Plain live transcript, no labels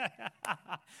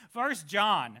First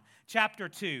John chapter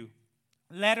 2,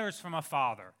 letters from a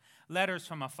father. Letters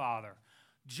from a father.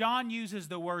 John uses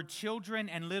the word children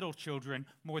and little children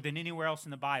more than anywhere else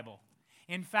in the Bible.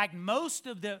 In fact, most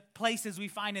of the places we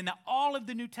find in all of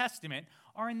the New Testament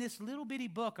are in this little bitty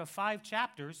book of 5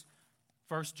 chapters,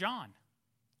 1 John.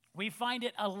 We find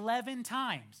it 11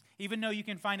 times, even though you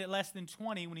can find it less than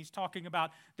 20 when he's talking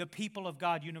about the people of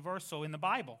God universal in the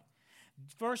Bible.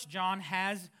 1 John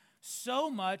has so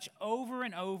much over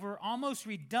and over, almost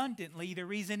redundantly. The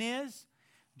reason is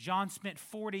John spent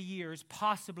 40 years,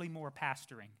 possibly more,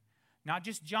 pastoring. Not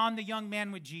just John the young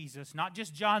man with Jesus, not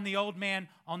just John the old man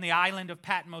on the island of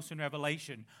Patmos in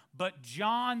Revelation, but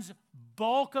John's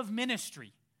bulk of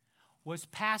ministry was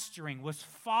pastoring, was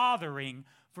fathering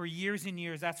for years and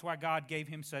years. That's why God gave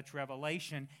him such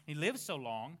revelation. He lived so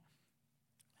long.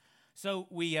 So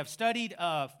we have studied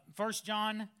 1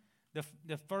 John,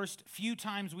 the first few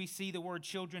times we see the word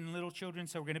children and little children.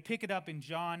 So we're going to pick it up in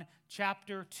John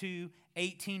chapter 2,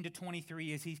 18 to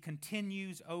 23, as he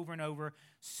continues over and over,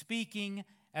 speaking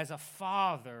as a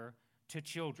father to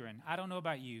children. I don't know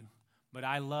about you, but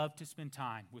I love to spend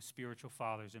time with spiritual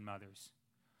fathers and mothers.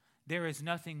 There is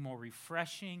nothing more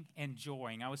refreshing and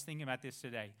joying. I was thinking about this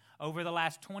today. Over the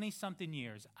last 20-something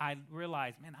years, I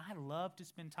realized, man, I love to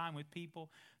spend time with people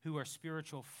who are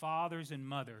spiritual fathers and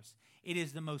mothers. It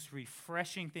is the most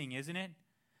refreshing thing, isn't it?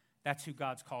 That's who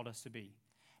God's called us to be.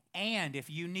 And if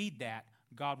you need that,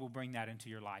 God will bring that into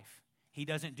your life. He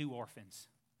doesn't do orphans.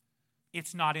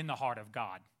 It's not in the heart of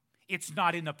God. It's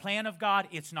not in the plan of God.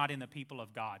 It's not in the people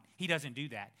of God. He doesn't do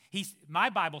that. My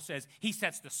Bible says he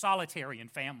sets the solitary in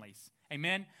families.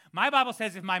 Amen? My Bible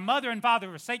says if my mother and father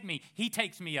forsake me, he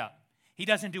takes me up. He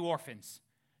doesn't do orphans.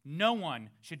 No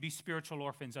one should be spiritual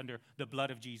orphans under the blood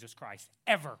of Jesus Christ,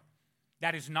 ever.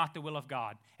 That is not the will of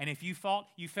God. And if you felt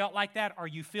like that or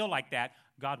you feel like that,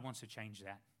 God wants to change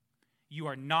that. You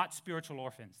are not spiritual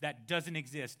orphans. That doesn't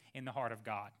exist in the heart of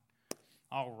God.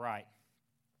 All right.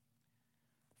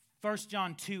 1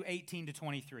 John 2, 18 to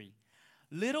 23.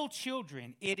 Little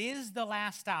children, it is the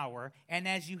last hour, and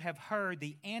as you have heard,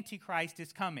 the Antichrist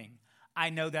is coming. I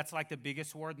know that's like the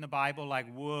biggest word in the Bible,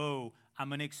 like, whoa, I'm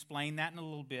going to explain that in a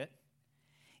little bit.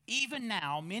 Even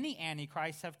now, many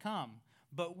Antichrists have come,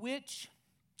 but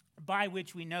by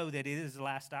which we know that it is the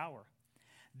last hour.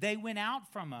 They went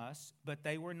out from us, but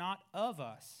they were not of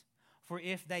us. For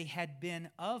if they had been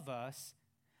of us,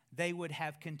 they would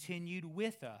have continued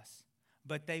with us.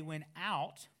 But they went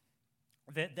out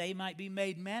that they might be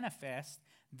made manifest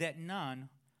that none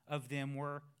of them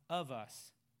were of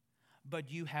us.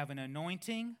 But you have an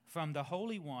anointing from the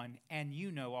Holy One, and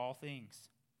you know all things.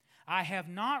 I have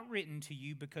not written to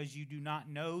you because you do not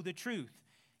know the truth.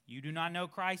 You do not know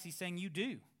Christ, he's saying you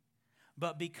do.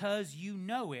 But because you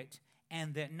know it,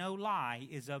 and that no lie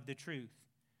is of the truth.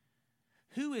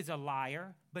 Who is a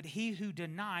liar but he who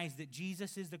denies that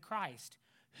Jesus is the Christ?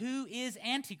 Who is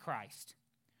Antichrist?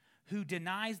 Who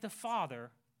denies the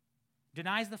Father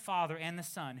and the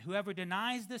Son. Whoever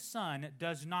denies the Son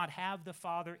does not have the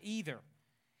Father either.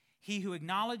 He who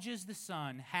acknowledges the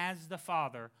Son has the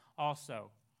Father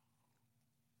also.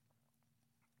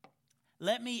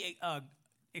 Let me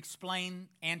explain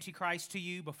Antichrist to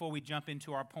you before we jump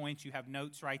into our points. You have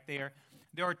notes right there.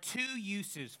 There are 2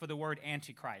 uses for the word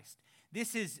Antichrist.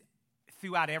 This is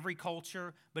throughout every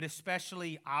culture, but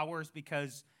especially ours,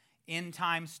 because end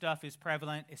time stuff is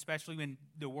prevalent, especially when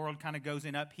the world kind of goes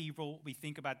in upheaval. We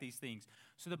think about these things.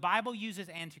 So the Bible uses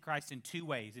Antichrist in 2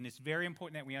 ways, and it's very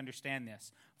important that we understand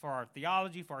this for our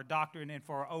theology, for our doctrine, and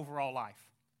for our overall life.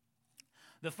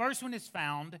 The first one is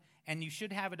found, and you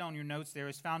should have it on your notes there,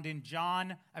 is found in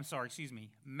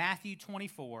Matthew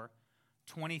 24,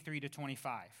 23 to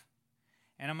 25.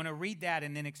 And I'm going to read that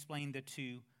and then explain the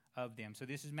 2 of them. So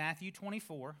this is Matthew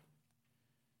 24,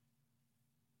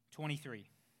 23.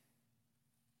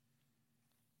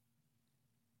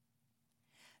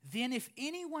 Then if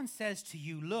anyone says to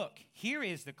you, look, here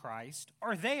is the Christ,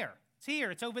 or there, it's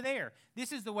here, it's over there.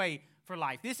 This is the way for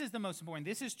life. This is the most important.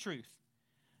 This is truth.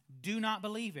 Do not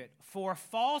believe it. For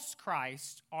false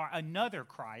Christs are another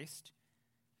Christ,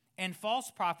 and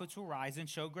false prophets will rise and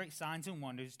show great signs and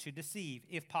wonders to deceive,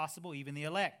 if possible, even the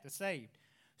elect, the saved.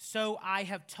 So I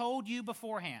have told you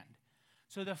beforehand.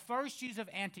 So the first use of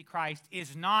Antichrist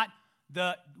is not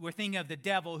we're thinking of the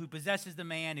devil who possesses the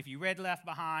man, if you read Left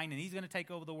Behind, and he's going to take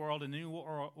over the world in the New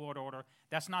World Order.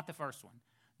 That's not the first one.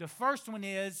 The first one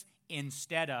is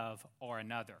instead of or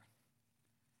another.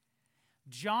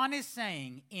 John is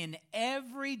saying in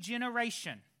every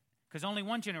generation, because only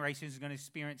one generation is going to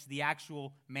experience the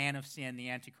actual man of sin, the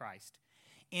Antichrist.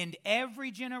 in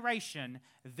every generation,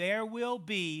 there will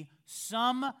be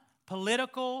some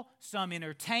political, some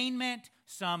entertainment,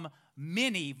 some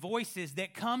many voices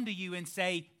that come to you and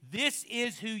say, this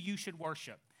is who you should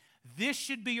worship. This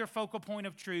should be your focal point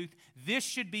of truth. This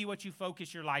should be what you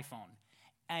focus your life on.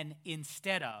 And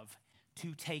instead of,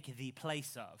 to take the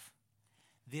place of.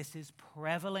 This is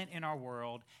prevalent in our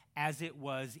world as it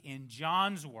was in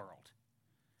John's world,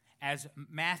 as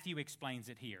Matthew explains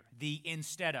it here, the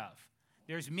instead of.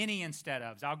 There's many instead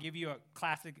ofs. I'll give you a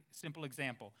classic, simple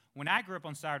example. When I grew up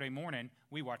on Saturday morning,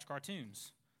 we watched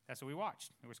cartoons. That's what we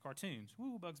watched. There was cartoons.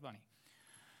 Woo, Bugs Bunny.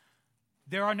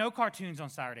 There are no cartoons on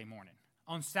Saturday morning.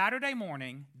 On Saturday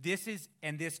morning, this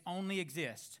only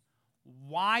exists.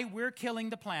 Why we're killing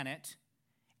the planet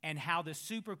and how the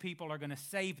super people are going to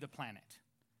save the planet.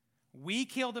 We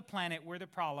kill the planet, we're the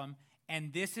problem,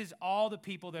 and this is all the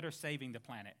people that are saving the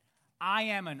planet.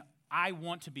 I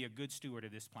want to be a good steward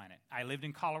of this planet. I lived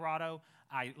in Colorado.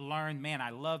 I learned, man, I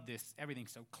love this.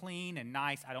 Everything's so clean and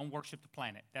nice. I don't worship the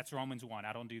planet. That's Romans 1.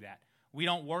 I don't do that. We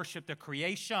don't worship the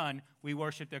creation. We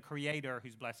worship the Creator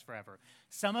who's blessed forever.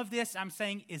 Some of this, I'm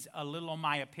saying, is a little on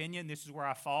my opinion. This is where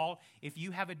I fall. If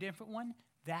you have a different one,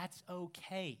 that's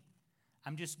okay.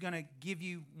 I'm just going to give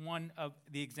you one of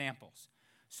the examples.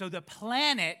 So the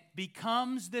planet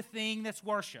becomes the thing that's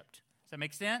worshiped. Does that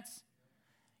make sense?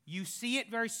 You see it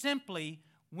very simply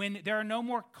when there are no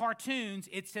more cartoons.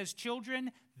 It says,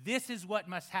 children, this is what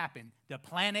must happen. The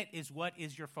planet is what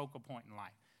is your focal point in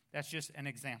life. That's just an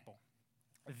example.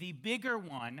 The bigger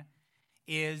one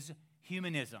is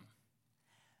humanism.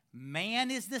 Man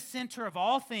is the center of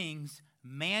all things.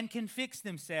 Man can fix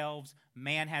themselves.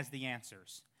 Man has the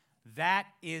answers. That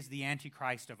is the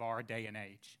Antichrist of our day and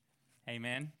age.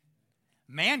 Amen?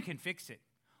 Man can fix it.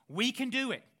 We can do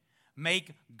it.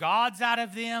 Make gods out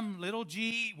of them, little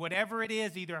g, whatever it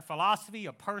is, either a philosophy,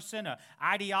 a person, an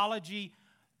ideology.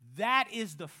 That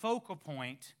is the focal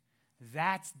point.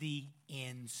 That's the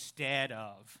instead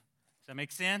of. Does that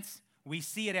make sense? We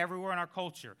see it everywhere in our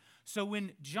culture. So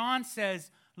when John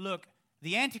says, look,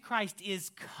 the Antichrist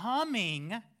is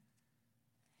coming,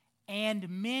 and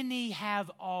many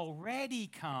have already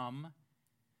come,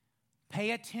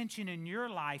 pay attention in your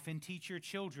life and teach your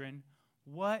children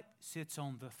what sits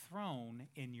on the throne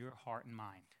in your heart and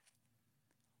mind.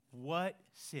 What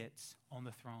sits on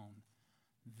the throne?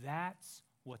 That's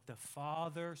what the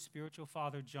Father, spiritual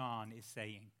Father John is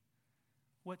saying.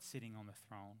 What's sitting on the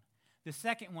throne? The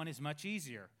second one is much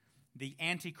easier. The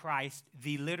Antichrist,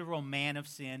 the literal man of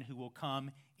sin who will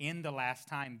come in the last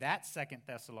time. That's 2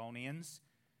 Thessalonians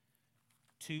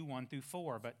 2, 1 through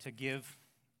 4. But to give,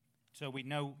 so we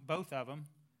know both of them.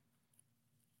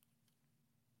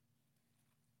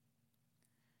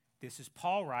 This is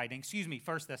Paul writing,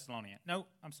 1 Thessalonians. No,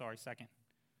 I'm sorry, 2nd.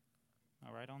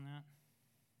 All right on that?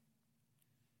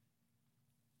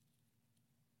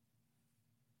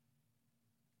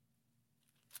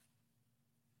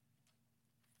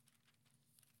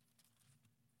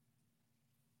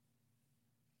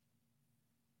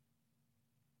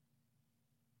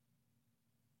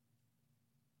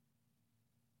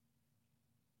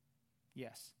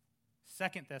 Yes.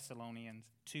 2 Thessalonians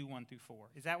 2, 1 through 4.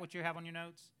 Is that what you have on your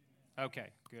notes? Okay,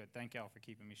 good. Thank y'all for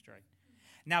keeping me straight.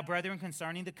 Now, brethren,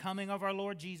 concerning the coming of our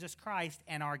Lord Jesus Christ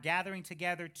and our gathering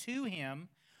together to him,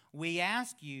 we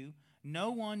ask you,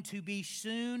 no one to be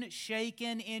soon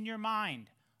shaken in your mind.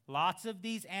 Lots of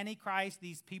these antichrists,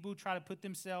 these people who try to put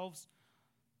themselves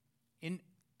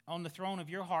on the throne of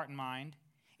your heart and mind,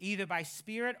 either by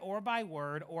spirit or by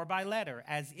word or by letter,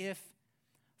 as if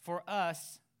for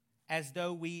us, as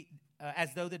though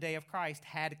the day of Christ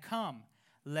had come.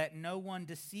 Let no one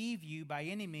deceive you by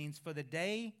any means, for the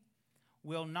day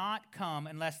will not come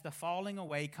unless the falling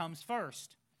away comes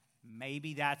first.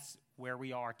 Maybe that's where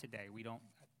we are today. We don't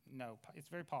know. It's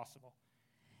very possible.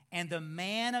 And the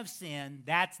man of sin,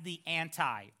 that's the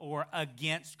anti or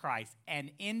against Christ, an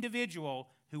individual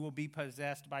who will be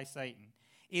possessed by Satan,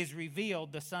 is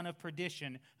revealed, the son of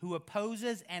perdition, who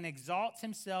opposes and exalts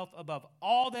himself above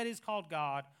all that is called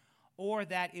God or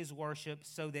that is worshiped,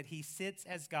 so that he sits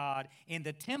as God in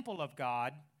the temple of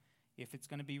God, if it's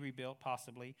going to be rebuilt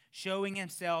possibly, showing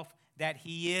himself that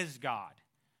he is God.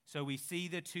 So we see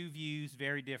the two views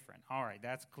very different. All right,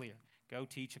 that's clear. Go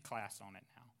teach a class on it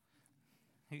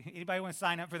now. Anybody want to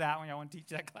sign up for that one? Y'all want to teach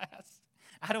that class?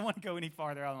 I don't want to go any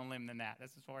farther out on a limb than that.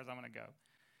 That's as far as I'm going to go.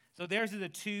 So there's the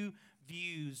two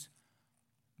views.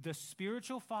 The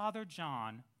spiritual father,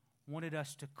 John, wanted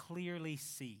us to clearly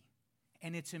see.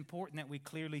 And it's important that we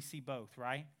clearly see both,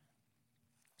 right?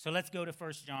 So let's go to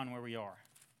 1 John where we are.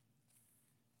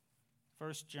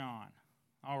 1 John.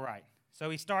 All right.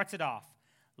 So he starts it off.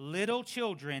 little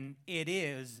children, it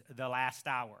is the last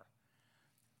hour.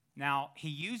 Now, he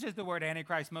uses the word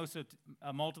Antichrist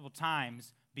multiple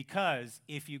times because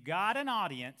if you got an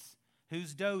audience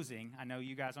who's dozing, I know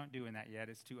you guys aren't doing that yet.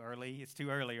 It's too early. It's too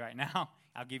early right now.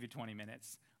 I'll give you 20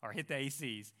 minutes or hit the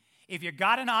ACs. If you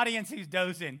got an audience who's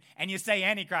dozing and you say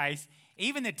Antichrist,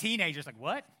 even the teenagers like,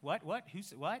 what?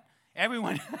 Who's what?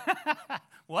 Everyone,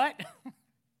 what?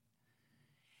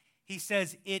 He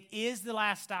says, it is the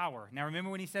last hour. Now,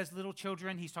 remember when he says little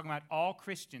children, he's talking about all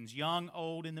Christians, young,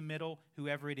 old, in the middle,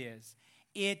 whoever it is.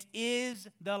 It is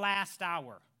the last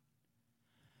hour.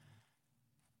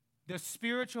 The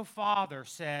spiritual father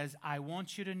says, I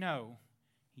want you to know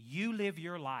you live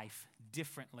your life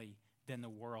differently than the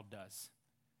world does.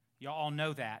 Y'all all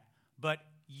know that. But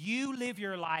you live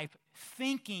your life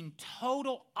thinking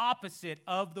total opposite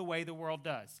of the way the world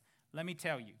does. Let me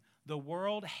tell you, the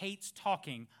world hates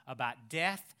talking about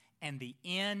death and the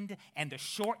end and the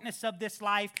shortness of this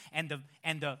life and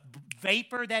the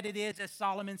vapor that it is, as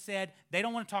Solomon said. They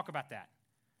don't want to talk about that.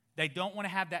 They don't want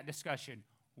to have that discussion.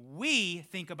 We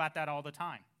think about that all the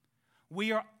time.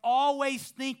 We are always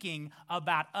thinking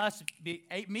about us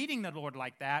meeting the Lord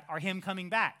like that or him coming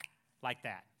back like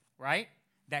that, right?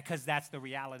 Because that's the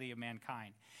reality of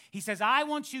mankind. He says, I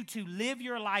want you to live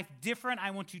your life different.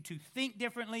 I want you to think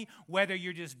differently, whether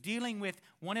you're just dealing with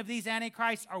one of these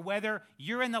antichrists or whether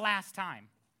you're in the last time.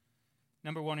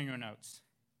 Number one in your notes.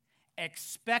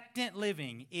 Expectant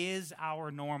living is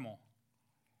our normal.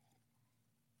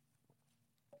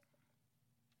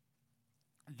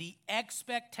 The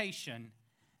expectation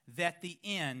that the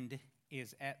end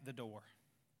is at the door.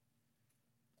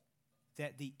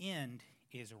 That the end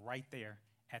is right there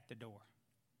at the door.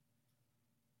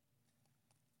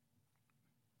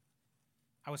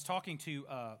 I was talking to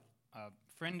a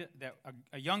friend,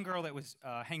 a young girl that was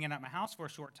hanging at my house for a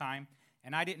short time,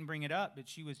 and I didn't bring it up, but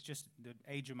she was just the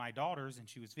age of my daughters, and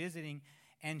she was visiting,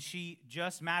 and she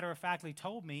just matter-of-factly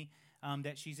told me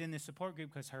that she's in this support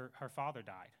group because her father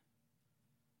died.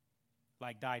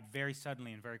 Died very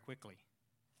suddenly and very quickly.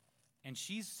 And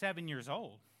she's 7 years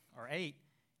old, or 8. I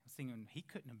was thinking, he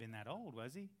couldn't have been that old,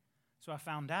 was he? So I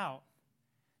found out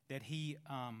that he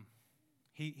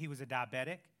was a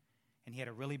diabetic, and he had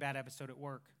a really bad episode at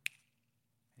work,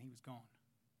 and he was gone.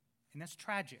 And that's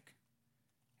tragic.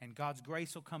 And God's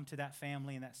grace will come to that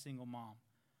family and that single mom.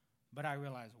 But I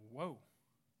realized, whoa,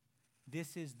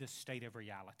 this is the state of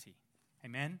reality.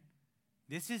 Amen?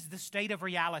 This is the state of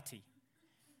reality.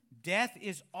 Death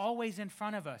is always in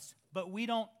front of us, but we're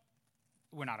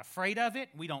not afraid of it.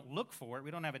 We don't look for it.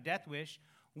 We don't have a death wish.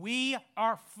 We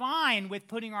are fine with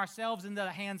putting ourselves in the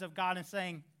hands of God and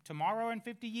saying, tomorrow in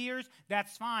 50 years,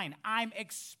 that's fine. I'm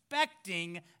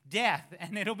expecting death,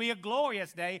 and it'll be a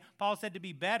glorious day. Paul said to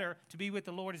be with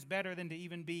the Lord is better than to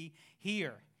even be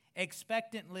here.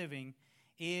 Expectant living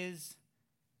is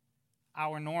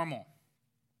our normal.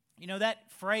 You know, that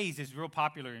phrase is real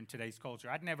popular in today's culture.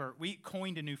 We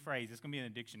coined a new phrase. It's going to be in the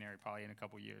dictionary probably in a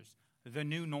couple years. The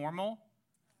new normal.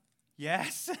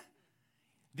 Yes.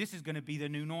 This is going to be the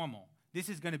new normal. This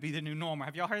is going to be the new normal.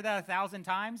 Have y'all heard that 1,000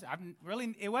 times?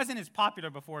 It wasn't as popular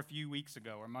before a few weeks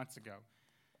ago or months ago.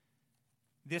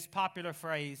 This popular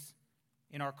phrase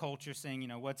in our culture saying,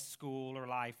 what's school or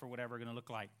life or whatever going to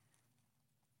look like?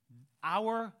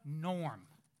 Our norm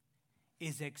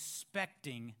is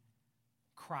expecting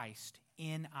Christ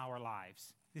in our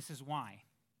lives. This is why.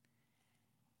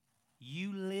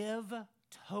 You live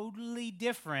totally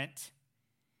different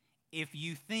if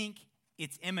you think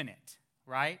it's imminent,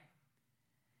 right?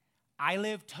 I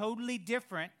live totally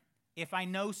different if I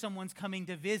know someone's coming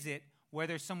to visit,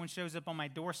 whether someone shows up on my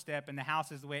doorstep and the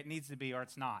house is the way it needs to be or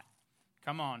it's not.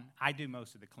 Come on, I do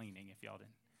most of the cleaning if y'all didn't.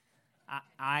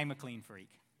 I'm a clean freak.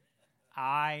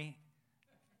 I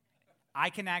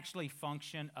can actually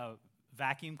function a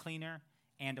vacuum cleaner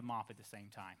and a mop at the same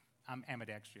time. I'm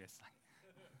ambidextrous.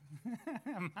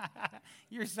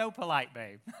 You're so polite,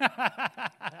 babe.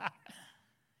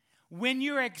 When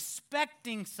you're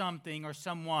expecting something or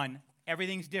someone,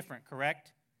 everything's different,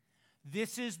 correct?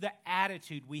 This is the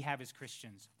attitude we have as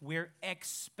Christians. We're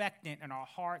expectant in our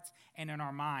hearts and in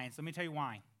our minds. Let me tell you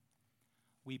why.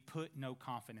 We put no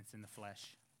confidence in the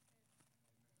flesh.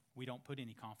 We don't put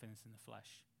any confidence in the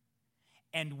flesh.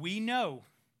 And we know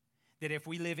that if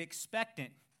we live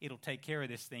expectant, it'll take care of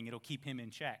this thing. It'll keep him in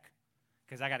check.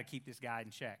 Because I got to keep this guy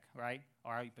in check, right?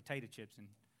 Or I'll eat potato chips and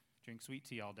drink sweet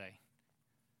tea all day.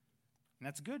 And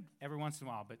that's good every once in a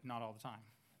while, but not all the time.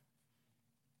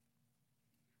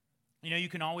 You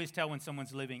can always tell when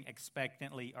someone's living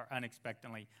expectantly or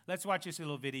unexpectedly. Let's watch this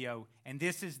little video, and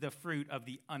this is the fruit of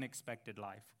the unexpected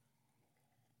life.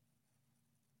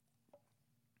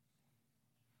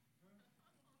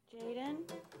 Jaden?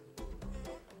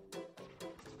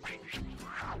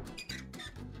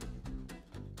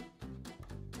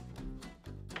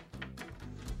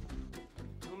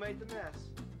 Who made the mess?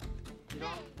 You know,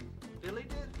 Billy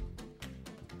did?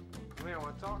 Come here, I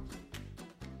want to talk to you.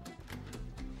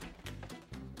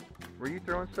 Were you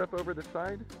throwing stuff over the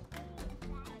side?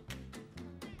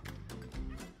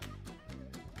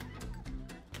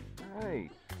 Nice.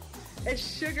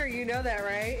 It's sugar, you know that,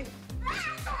 right?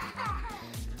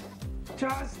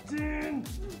 Justin!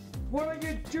 What are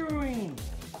you doing?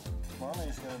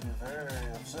 Mommy's gonna be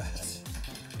very upset.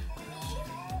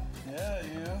 Yeah,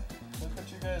 you. Look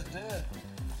what you guys did.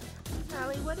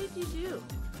 Allie, what did you do?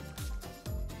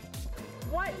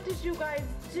 What did you guys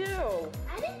do?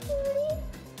 I didn't do it.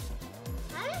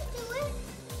 I didn't do it.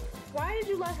 Why did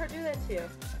you let her do that to you?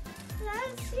 I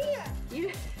didn't see her.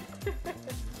 You.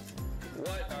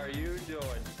 What are you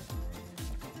doing?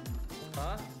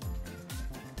 Huh?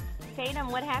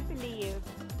 Tatum, what happened to you?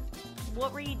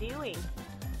 What were you doing?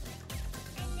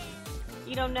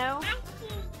 You don't know?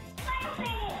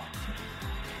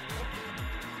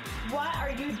 What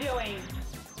are you doing?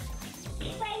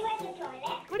 Play with the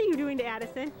toilet. What are you doing to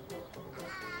Addison?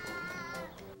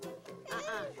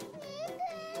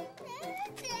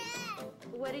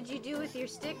 What did you do with your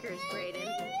stickers, Brayden?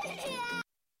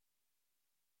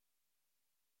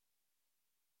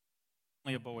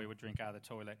 Only a boy would drink out of the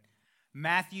toilet.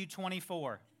 Matthew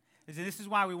 24. This is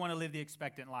why we want to live the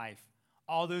expectant life.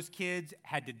 All those kids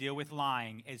had to deal with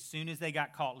lying as soon as they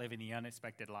got caught living the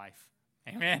unexpected life.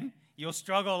 Amen? You'll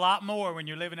struggle a lot more when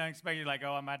you're living unexpected, like,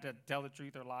 oh, I'm about to tell the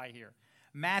truth or lie here.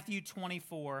 Matthew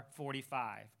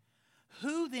 24:45.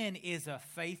 Who then is a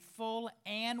faithful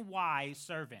and wise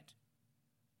servant?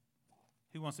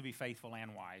 Who wants to be faithful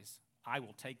and wise? I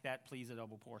will take that, please, a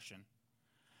double portion.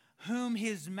 Whom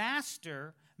his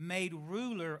master made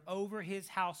ruler over his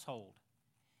household.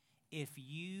 If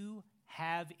you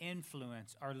have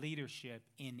influence or leadership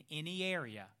in any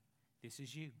area, this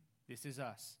is you, this is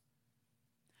us.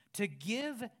 To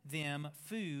give them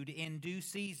food in due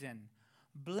season.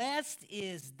 Blessed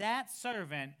is that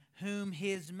servant whom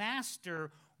his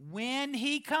master, when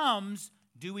he comes,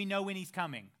 do we know when he's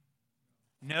coming?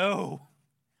 No.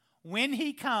 When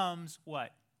he comes,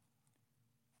 what?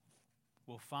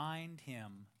 Will find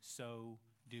him so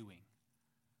doing.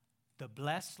 The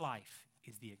blessed life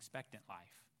is the expectant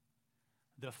life.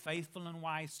 The faithful and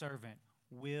wise servant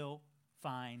will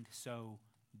find so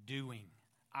doing.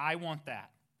 I want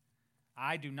that.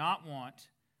 I do not want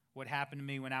what happened to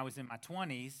me when I was in my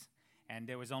 20s, and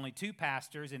there was only 2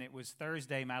 pastors, and it was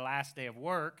Thursday, my last day of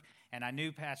work, and I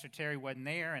knew Pastor Terry wasn't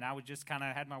there, and I was just kind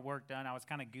of had my work done. I was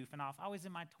kind of goofing off. I was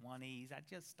in my 20s. I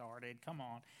just started. Come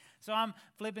on. So I'm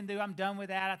flipping through. I'm done with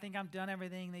that. I think I'm done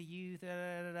everything. The youth.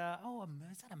 Oh,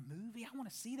 is that a movie? I want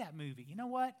to see that movie. You know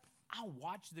what? I'll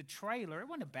watch the trailer. It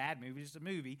wasn't a bad movie, just a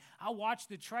movie. I'll watch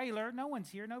the trailer. No one's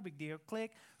here. No big deal.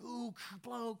 Click. Ooh,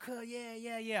 blow,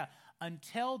 yeah.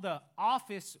 Until the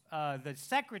office, the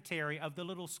secretary of the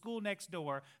little school next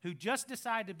door, who just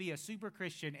decided to be a super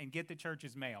Christian and get the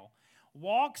church's mail,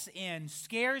 walks in,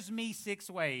 scares me 6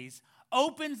 ways,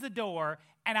 opens the door,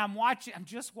 and I'm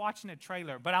just watching a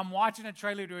trailer, but I'm watching a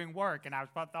trailer doing work, and I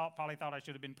probably thought I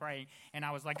should have been praying, and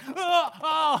I was like,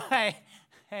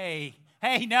 hey,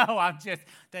 no, I'm just,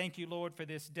 thank you, Lord, for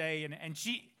this day, and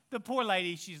the poor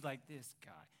lady, she's like, this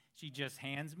guy, she just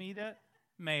hands me the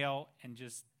mail and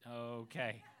just,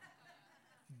 okay.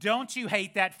 Don't you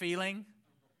hate that feeling?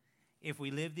 If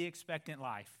we live the expectant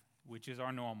life, which is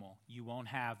our normal, you won't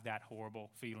have that horrible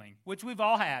feeling, which we've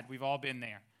all had. We've all been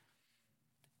there.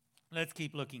 Let's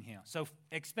keep looking here. So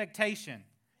expectation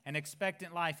and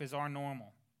expectant life is our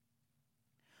normal.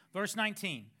 Verse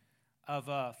 19 of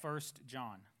 1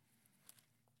 John.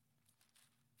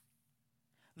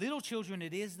 Little children,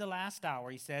 it is the last hour,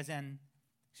 he says,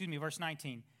 verse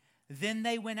 19. Then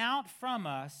they went out from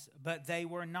us, but they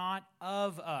were not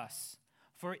of us.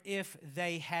 For if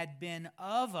they had been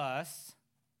of us,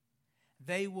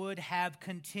 they would have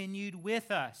continued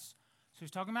with us. So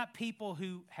he's talking about people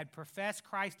who had professed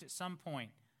Christ at some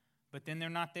point, but then they're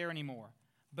not there anymore.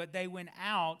 But they went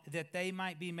out that they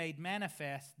might be made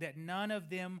manifest that none of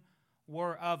them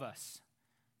were of us.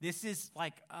 This is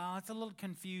like, it's a little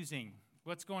confusing.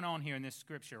 What's going on here in this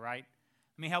scripture, right?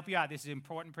 Let me help you out. This is an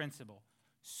important principle.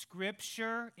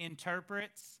 Scripture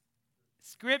interprets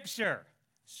Scripture.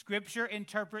 Scripture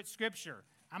interprets Scripture.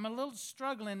 I'm a little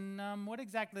struggling. What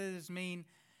exactly does this mean?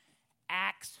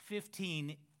 Acts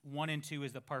 15, 1 and 2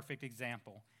 is the perfect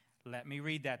example. Let me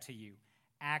read that to you.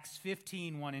 Acts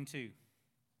 15, 1 and 2.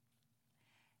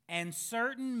 And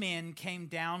certain men came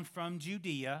down from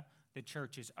Judea, The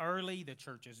church is early, the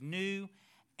church is new,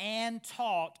 and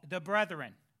taught the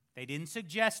brethren. They didn't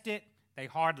suggest it, they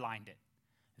hardlined it.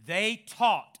 They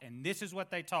taught, and this is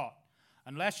what they taught.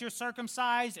 Unless you're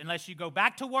circumcised, unless you go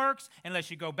back to works,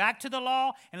 unless you go back to the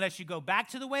law, unless you go back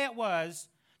to the way it was,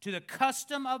 to the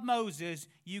custom of Moses,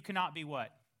 you cannot be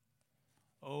what?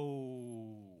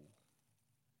 Oh.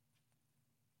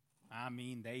 I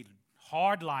mean, they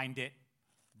hardlined it.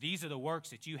 These are the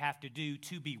works that you have to do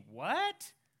to be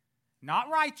what? Not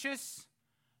righteous.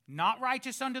 Not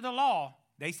righteous under the law.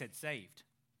 They said saved.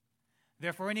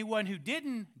 Therefore, anyone who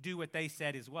didn't do what they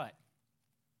said is what?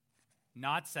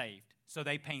 Not saved. So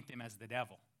they paint them as the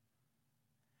devil.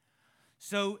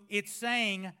 So it's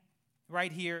saying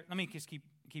right here, let me just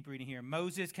keep reading here.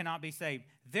 Moses cannot be saved.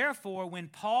 Therefore, when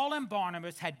Paul and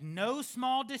Barnabas had no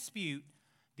small dispute,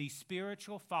 the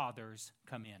spiritual fathers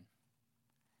come in.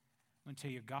 I'm going to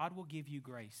tell you, God will give you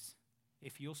grace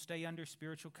if you'll stay under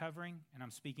spiritual covering, and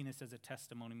I'm speaking this as a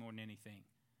testimony more than anything.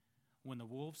 When the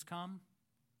wolves come,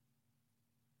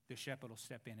 the shepherd will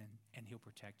step in and he'll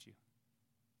protect you.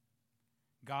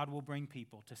 God will bring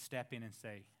people to step in and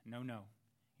say, no,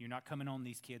 you're not coming on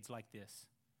these kids like this.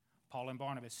 Paul and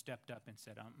Barnabas stepped up and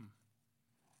said,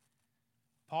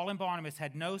 Paul and Barnabas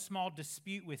had no small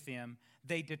dispute with them.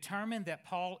 They determined that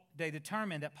Paul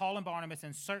and Barnabas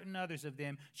and certain others of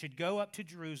them should go up to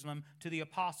Jerusalem to the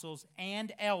apostles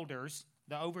and elders,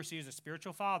 the overseers of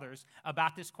spiritual fathers,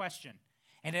 about this question.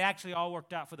 And it actually all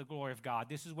worked out for the glory of God.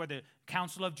 This is where the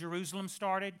Council of Jerusalem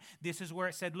started. This is where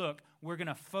it said, look, we're going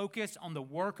to focus on the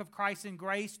work of Christ and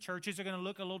grace. Churches are going to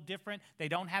look a little different. They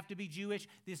don't have to be Jewish.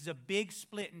 This is a big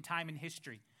split in time and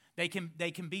history. They can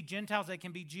be Gentiles. They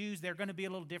can be Jews. They're going to be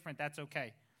a little different. That's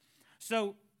okay.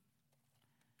 So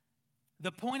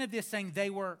the point of this saying they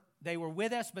were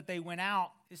with us, but they went out,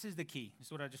 this is the key. This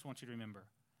is what I just want you to remember.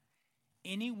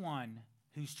 Anyone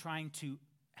who's trying to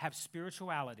have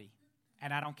spirituality,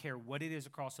 and I don't care what it is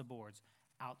across the boards,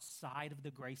 outside of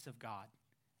the grace of God,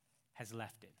 has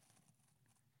left it.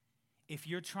 If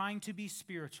you're trying to be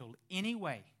spiritual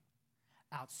anyway,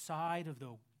 outside of the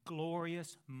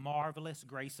glorious, marvelous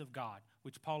grace of God,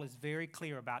 which Paul is very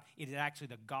clear about, it is actually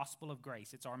the gospel of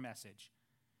grace, it's our message,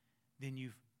 then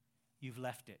you've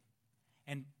left it.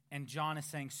 And John is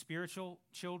saying, spiritual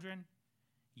children,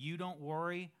 you don't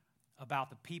worry about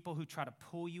the people who try to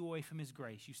pull you away from his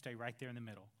grace. You stay right there in the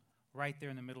middle. Right there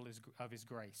in the middle of his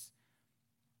grace.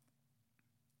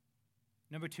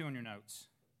 Number 2 on your notes.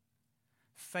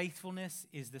 Faithfulness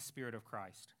is the Spirit of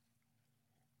Christ.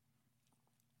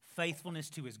 Faithfulness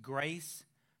to his grace.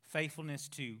 Faithfulness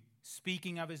to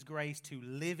speaking of his grace, to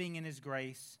living in his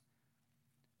grace,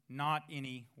 not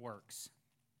any works.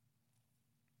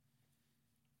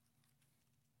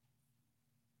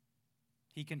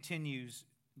 He continues,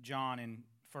 John, in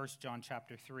 1 John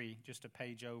chapter 3, just a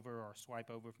page over or swipe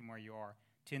over from where you are,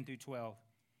 10 through 12.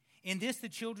 In this, the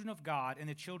children of God and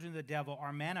the children of the devil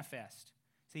are manifest.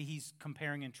 See, he's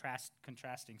comparing and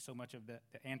contrasting so much of the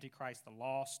Antichrist, the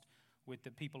lost, with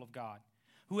the people of God.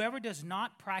 Whoever does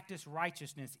not practice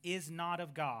righteousness is not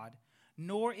of God,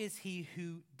 nor is he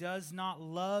who does not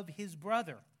love his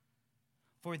brother.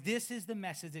 For this is the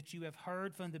message that you have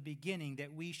heard from the beginning,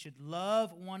 that we should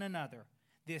love one another.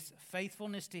 This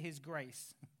faithfulness to his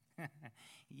grace.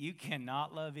 You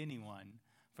cannot love anyone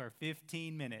for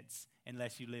 15 minutes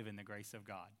unless you live in the grace of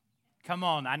God. Come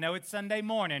on, I know it's Sunday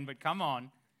morning, but come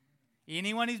on.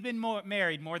 Anyone who's been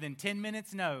married more than 10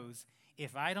 minutes knows,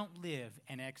 if I don't live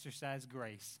and exercise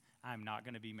grace, I'm not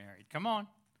going to be married. Come on.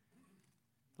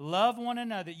 Love one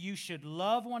another. You should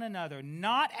love one another,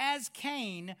 not as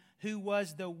Cain, who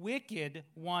was the wicked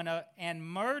one and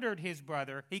murdered his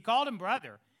brother. He called him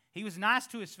brother. He was nice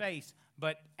to his face,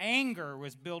 but anger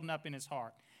was building up in his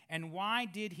heart. And why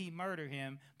did he murder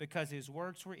him? Because his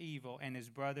works were evil and his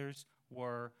brothers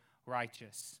were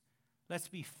righteous. Let's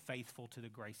be faithful to the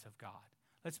grace of God.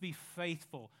 Let's be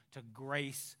faithful to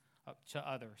grace to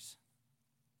others.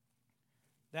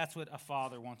 That's what a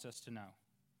father wants us to know. All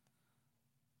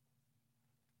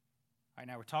right,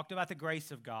 now we talked about the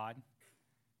grace of God.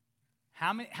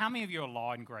 How many of you are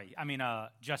law and grace?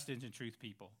 Justice and truth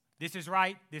people. This is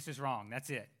right, this is wrong.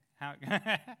 That's it.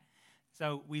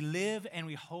 So we live and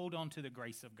we hold on to the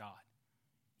grace of God.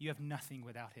 You have nothing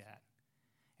without that.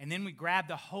 And then we grab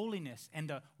the holiness and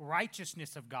the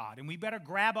righteousness of God, and we better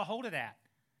grab a hold of that.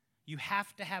 You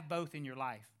have to have both in your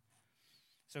life.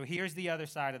 So here's the other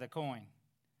side of the coin.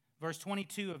 Verse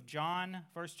 22 of 1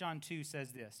 John 2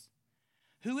 says this.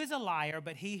 Who is a liar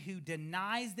but he who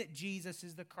denies that Jesus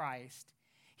is the Christ?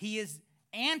 He is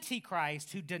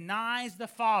Antichrist who denies the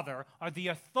Father or the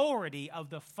authority of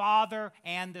the Father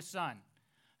and the Son.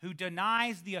 who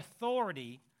denies the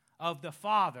authority of the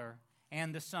Father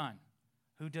and the Son.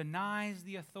 Who denies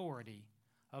the authority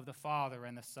of the Father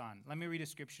and the Son. Let me read a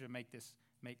scripture to make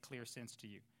clear sense to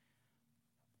you.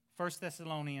 1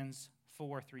 Thessalonians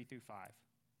 4, 3 through 5.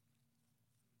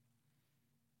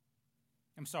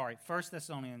 I'm sorry, 1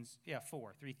 Thessalonians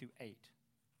 4, 3 through 8.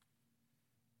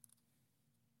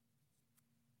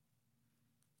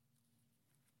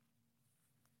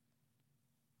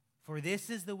 For this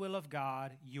is the will of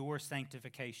God, your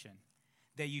sanctification,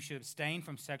 that you should abstain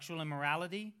from sexual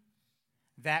immorality,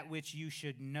 that which you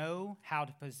should know how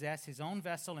to possess his own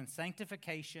vessel in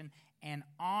sanctification and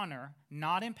honor,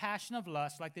 not in passion of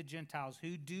lust like the Gentiles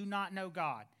who do not know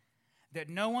God, that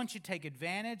no one should take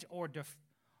advantage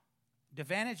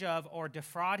of or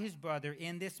defraud his brother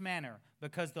in this manner,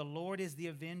 because the Lord is the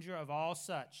avenger of all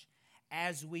such,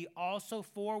 as we also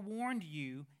forewarned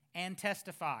you and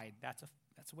testified. That's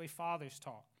the way fathers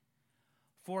talk.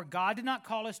 For God did not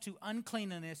call us to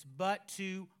uncleanness, but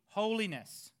to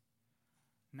holiness.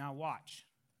 Now watch.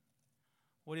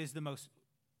 What is one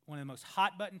of the most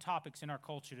hot button topics in our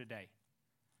culture today?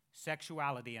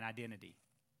 Sexuality and identity.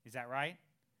 Is that right?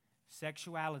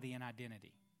 Sexuality and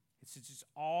identity.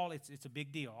 It's a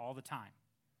big deal all the time.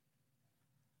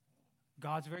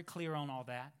 God's very clear on all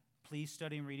that. Please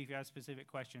study and read. If you have specific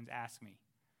questions, ask me.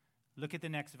 Look at the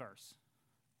next verse.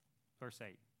 Verse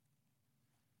 8.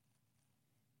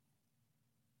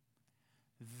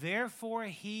 Therefore,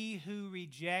 he who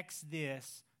rejects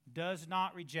this does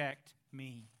not reject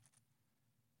me,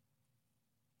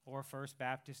 or First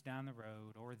Baptist down the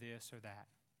road, or this or that.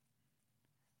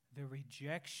 The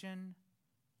rejection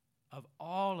of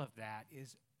all of that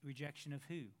is rejection of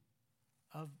who?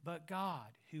 But God,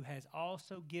 who has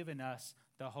also given us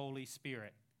the Holy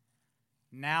Spirit.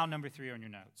 Now, number 3 on your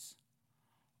notes.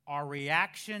 Our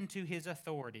reaction to his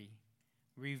authority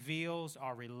reveals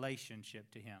our relationship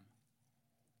to him.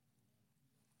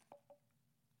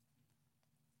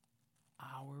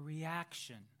 Our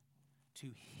reaction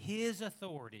to his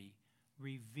authority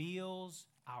reveals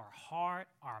our heart,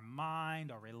 our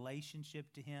mind, our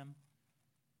relationship to him.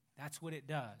 That's what it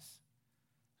does.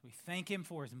 We thank him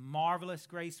for his marvelous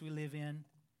grace we live in.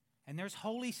 And there's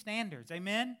holy standards,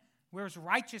 amen? Where's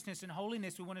righteousness and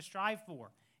holiness we want to strive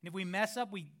for. And if we mess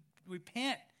up, we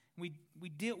repent. We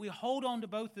hold on to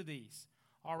both of these.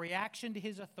 Our reaction to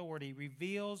his authority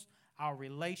reveals our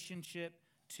relationship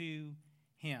to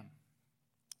him.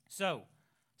 So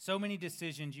many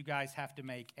decisions you guys have to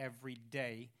make every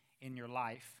day in your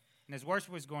life. And as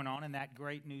worship was going on in that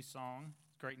great new song,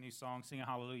 Singing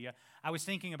Hallelujah, I was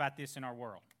thinking about this in our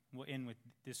world. We'll end with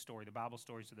this story. The Bible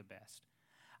stories are the best.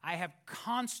 I have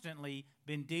constantly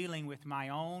been dealing with my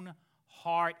own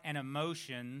heart and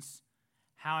emotions,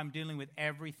 how I'm dealing with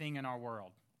everything in our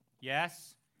world.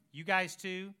 Yes? You guys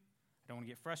too? I don't want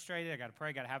to get frustrated. I got to pray.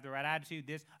 I got to have the right attitude.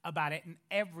 This about it in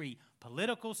every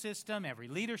political system, every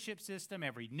leadership system,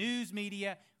 every news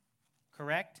media.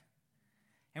 Correct?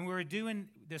 And we were doing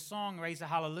this song, Raise a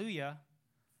Hallelujah.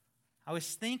 I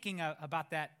was thinking about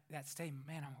that statement.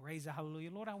 Man, I'm going to raise a hallelujah.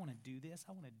 Lord, I want to do this.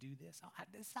 I want to do this.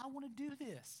 I want to do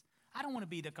this. I don't want to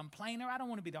be the complainer. I don't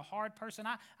want to be the hard person.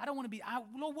 I don't want to be,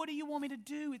 Lord, what do you want me to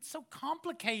do? It's so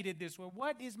complicated this way.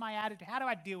 What is my attitude? How do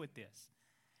I deal with this?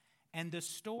 And the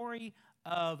story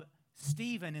of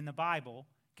Stephen in the Bible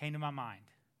came to my mind.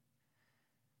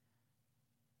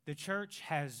 The church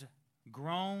has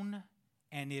grown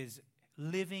and is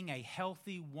living a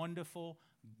healthy, wonderful,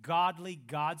 godly,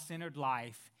 God-centered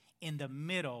life in the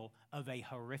middle of a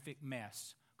horrific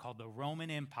mess called the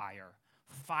Roman Empire,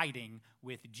 fighting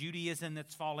with Judaism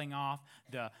that's falling off,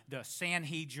 the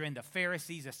Sanhedrin, the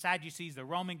Pharisees, the Sadducees, the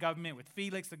Roman government, with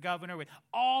Felix the governor, with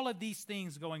all of these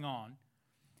things going on.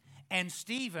 And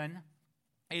Stephen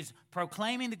is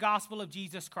proclaiming the gospel of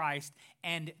Jesus Christ,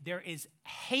 and there is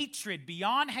hatred,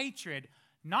 beyond hatred,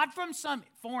 not from some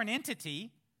foreign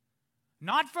entity,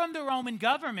 not from the Roman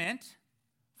government.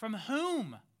 From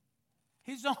whom?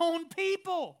 His own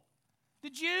people, the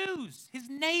Jews, his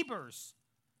neighbors.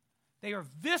 They are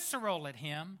visceral at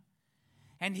him,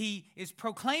 and he is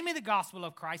proclaiming the gospel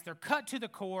of Christ. They're cut to the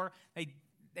core. They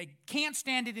can't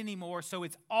stand it anymore, so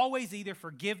it's always either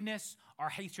forgiveness or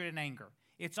hatred and anger.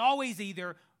 It's always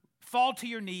either fall to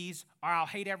your knees or I'll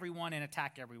hate everyone and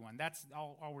attack everyone. That's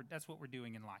what we're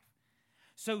doing in life.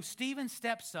 So Stephen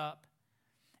steps up,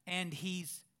 and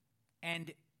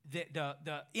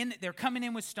they're coming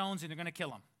in with stones and they're going to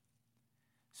kill him.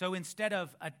 So instead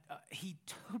of, he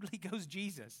totally goes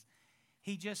Jesus.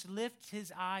 He just lifts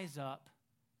his eyes up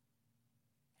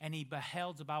and he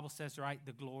beheld, the Bible says, right,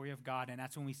 the glory of God. And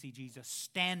that's when we see Jesus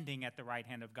standing at the right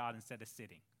hand of God instead of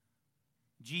sitting.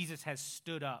 Jesus has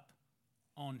stood up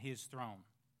on his throne.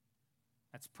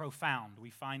 That's profound.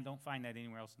 Don't find that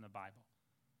anywhere else in the Bible.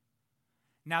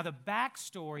 Now, the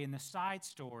backstory and the side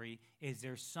story is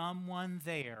there's someone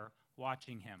there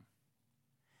watching him.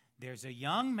 There's a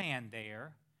young man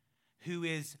there who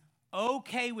is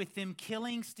okay with them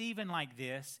killing Stephen like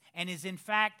this, and is in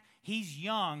fact, he's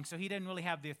young, so he doesn't really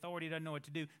have the authority, doesn't know what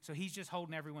to do, so he's just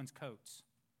holding everyone's coats.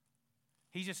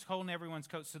 He's just holding everyone's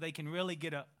coats so they can really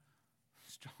get a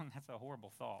strong, that's a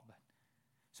horrible thought. But.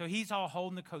 So he's all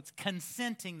holding the coats,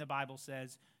 consenting, the Bible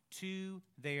says, to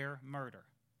their murder.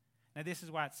 Now this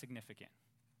is why it's significant.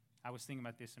 I was thinking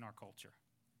about this in our culture.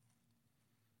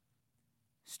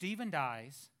 Stephen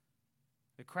dies,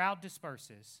 the crowd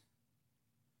disperses,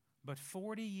 but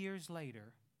 40 years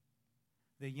later,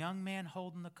 the young man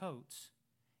holding the coats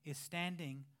is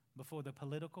standing before the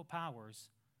political powers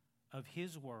of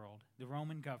his world, the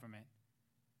Roman government,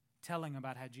 telling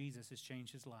about how Jesus has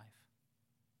changed his life.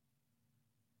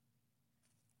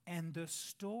 And the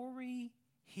story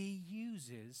he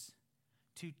uses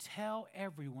to tell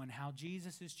everyone how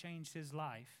Jesus has changed his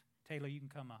life, Taylor, you can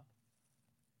come up.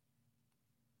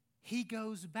 He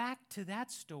goes back to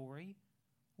that story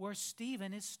where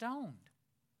Stephen is stoned.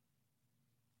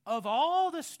 Of all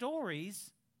the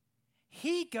stories,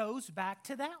 he goes back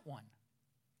to that one.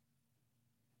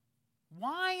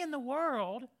 Why in the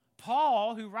world,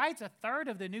 Paul, who writes a third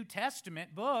of the New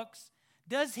Testament books,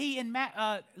 does he in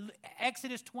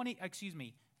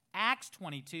Acts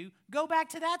 22, go back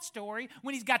to that story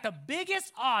when he's got the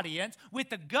biggest audience with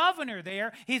the governor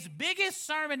there, his biggest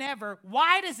sermon ever?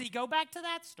 Why does he go back to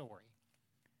that story?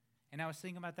 And I was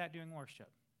thinking about that during worship.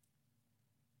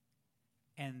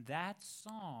 And that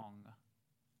song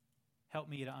helped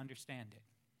me to understand it.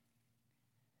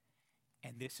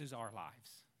 And this is our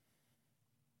lives.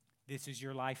 This is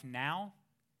your life now,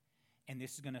 and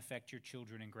this is going to affect your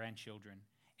children and grandchildren,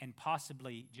 and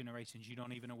possibly generations you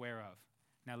don't even aware of.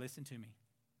 Now listen to me,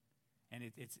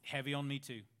 and it's heavy on me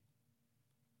too.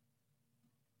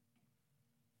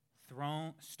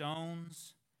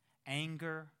 Stones,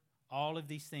 anger, all of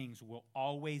these things will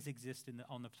always exist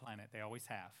on the planet. They always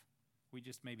have. We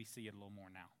just maybe see it a little more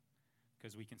now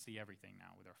because we can see everything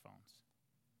now with our phones.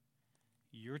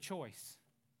 Your choice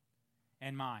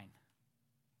and mine.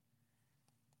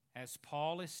 As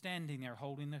Paul is standing there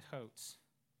holding the coats,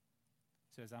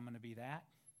 says, I'm going to be that,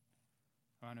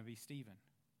 or I'm going to be Stephen.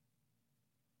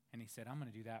 And he said, I'm going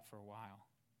to do that for a while.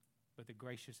 But the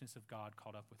graciousness of God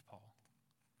caught up with Paul.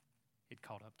 It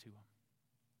caught up to him.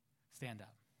 Stand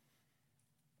up.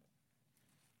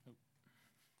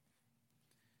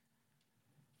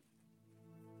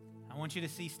 I want you to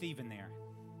see Stephen there.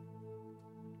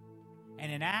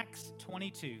 And in Acts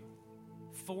 22,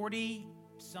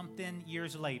 40-something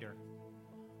years later,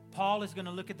 Paul is going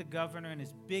to look at the governor and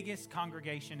his biggest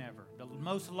congregation ever, the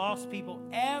most lost people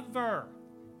ever.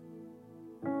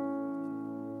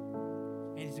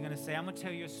 And he's going to say, I'm going to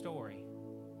tell you a story.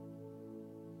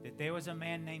 That there was a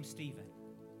man named Stephen.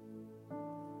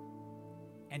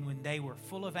 And when they were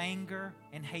full of anger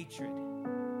and hatred,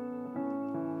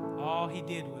 all he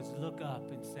did was look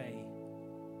up and say,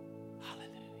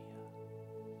 Hallelujah.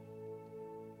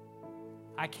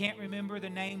 I can't remember the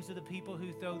names of the people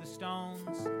who throw the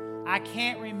stones. I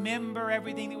can't remember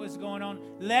everything that was going on.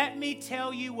 Let me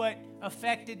tell you what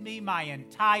affected me my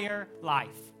entire life.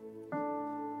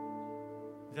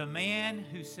 The man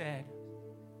who said,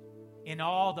 in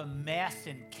all the mess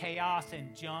and chaos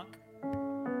and junk,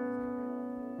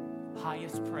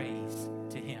 highest praise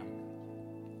to him.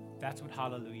 That's what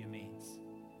hallelujah means.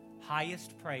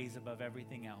 Highest praise above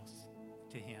everything else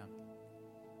to him.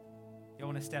 You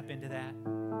want to step into that?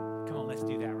 Come on, let's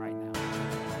do that right now.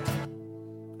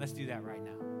 Let's do that right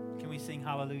now. Can we sing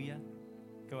hallelujah?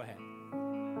 Go ahead.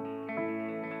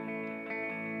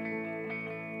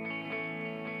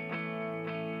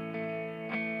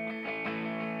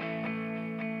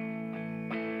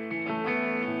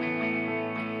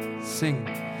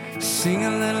 Sing a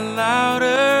little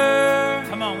louder.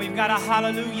 Come on, we've got a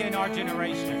hallelujah in our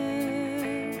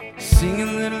generation. Sing a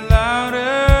little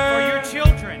louder. For your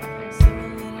children.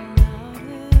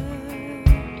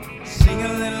 Sing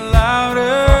a little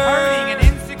louder. For hurting and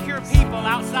insecure people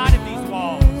outside of these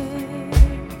walls.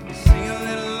 Sing a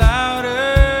little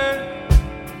louder.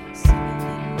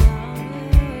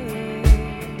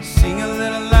 Sing a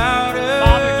little louder.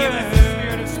 Father, give us the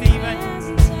spirit of Stephen.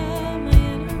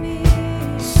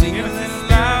 Sing a little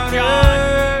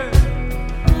louder.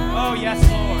 Oh, yes,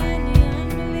 Lord.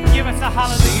 Give us a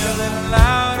hallelujah. Sing a little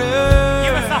louder.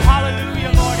 Give us a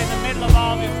hallelujah, Lord, in the middle of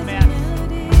all this mess.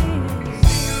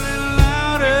 Sing a little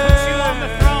louder. We put you on the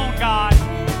throne, God.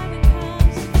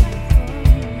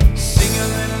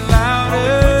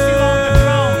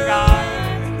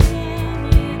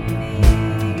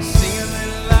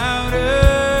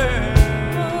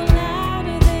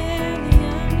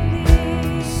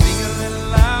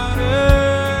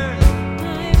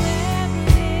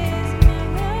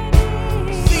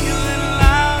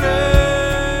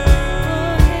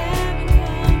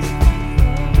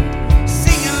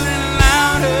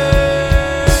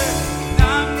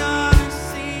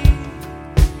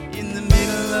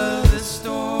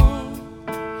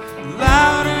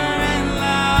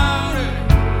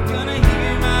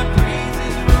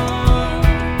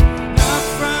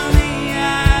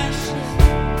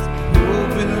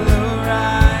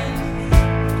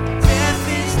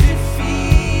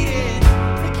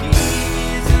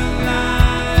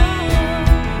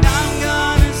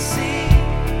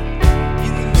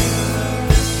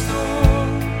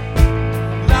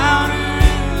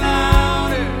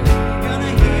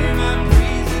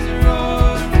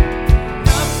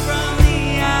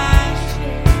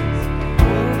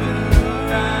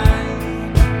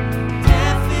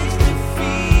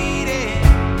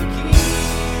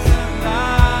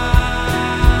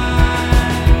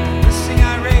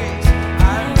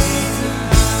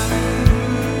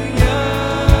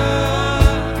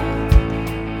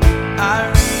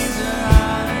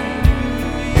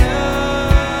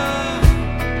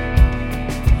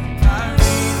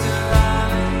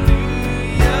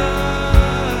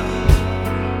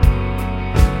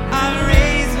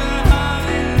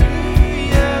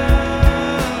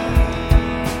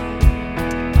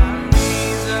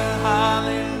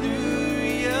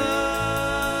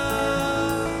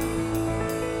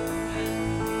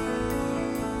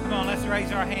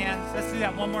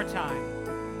 more time.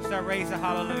 Start raising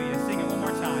hallelujah. Sing it one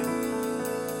more time.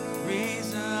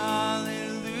 Raise a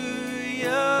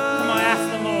hallelujah. Come on, ask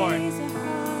the Lord.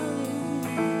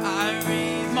 I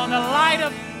raise Come on, the light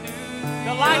of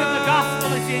the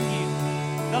gospel is in you.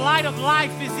 The light of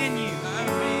life is in you.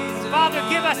 Father,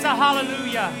 give us a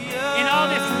hallelujah in all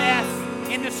this mess,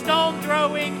 in the stone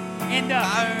throwing, in the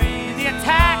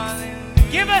attacks.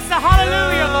 Give us a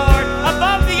hallelujah, Lord,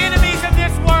 above the enemies of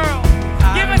this world.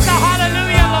 Give us a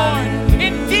hallelujah, Lord,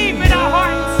 in deep in our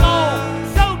heart and soul.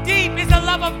 So deep is the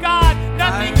love of God,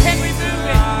 nothing can remove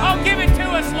it. Oh, give it to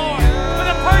us, Lord, for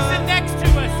the person next to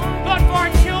us. Lord, for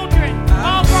our children.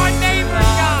 Oh, for our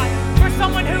neighbors, God. For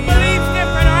someone who believes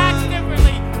different or acts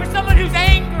differently. For someone who's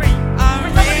angry.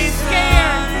 For someone who's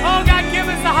scared. Oh, God,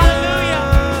 give us a hallelujah.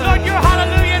 Lord, your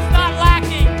hallelujah is not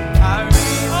lacking.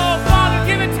 Oh, Father,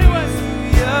 give it to us.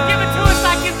 Give it to us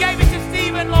like you gave it to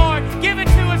Stephen, Lord. Give it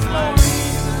to us, Lord.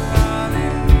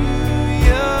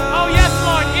 Oh, yes,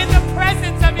 Lord, in the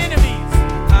presence of enemies.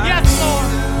 Yes, Lord.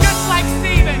 Just like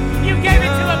Stephen, you gave it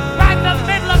to him right in the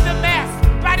middle of the mess,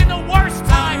 right in the worst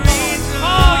time, Lord.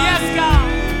 Oh, yes, God.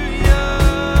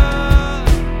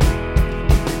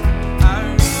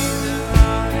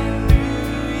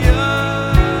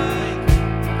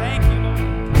 Thank you,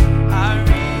 Lord.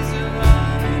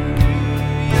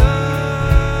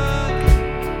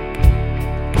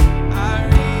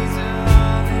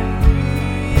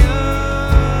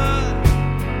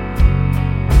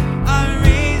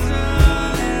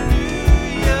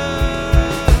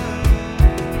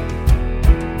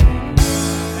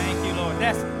 Thank you, Lord.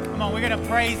 Come on, we're going to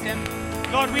praise him.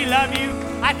 Lord, we love you.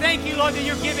 I thank you, Lord, that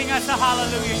you're giving us a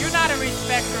hallelujah. You're not a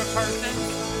respecter of persons.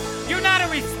 You're not a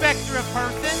respecter of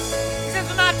persons. This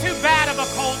is not too bad of a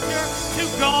culture, too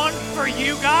gone for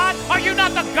you, God. Are you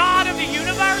not the God of the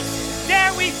universe?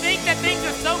 Dare we think that things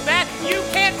are so bad you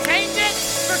can't change it?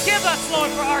 Forgive us,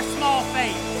 Lord, for our small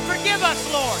faith. Forgive us,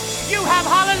 Lord. You have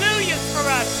hallelujahs for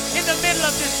us in the middle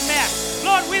of this mess.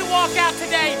 Lord, we walk out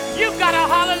today. You've got a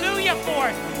hallelujah for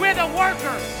us. We're the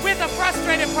worker. We're the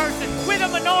frustrated person. We're the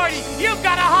minority. You've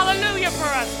got a hallelujah for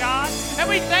us, God. And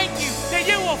we thank you that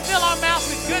you will fill our mouth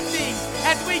with good things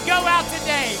as we go out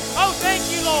today. Oh, thank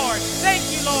you, Lord. Thank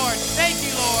you, Lord. Thank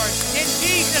you, Lord. In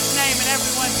Jesus' name, and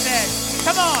everyone said,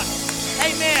 come on.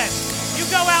 Amen. You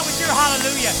go out with your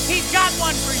hallelujah. He's got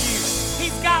one for you.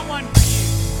 He's got one for you.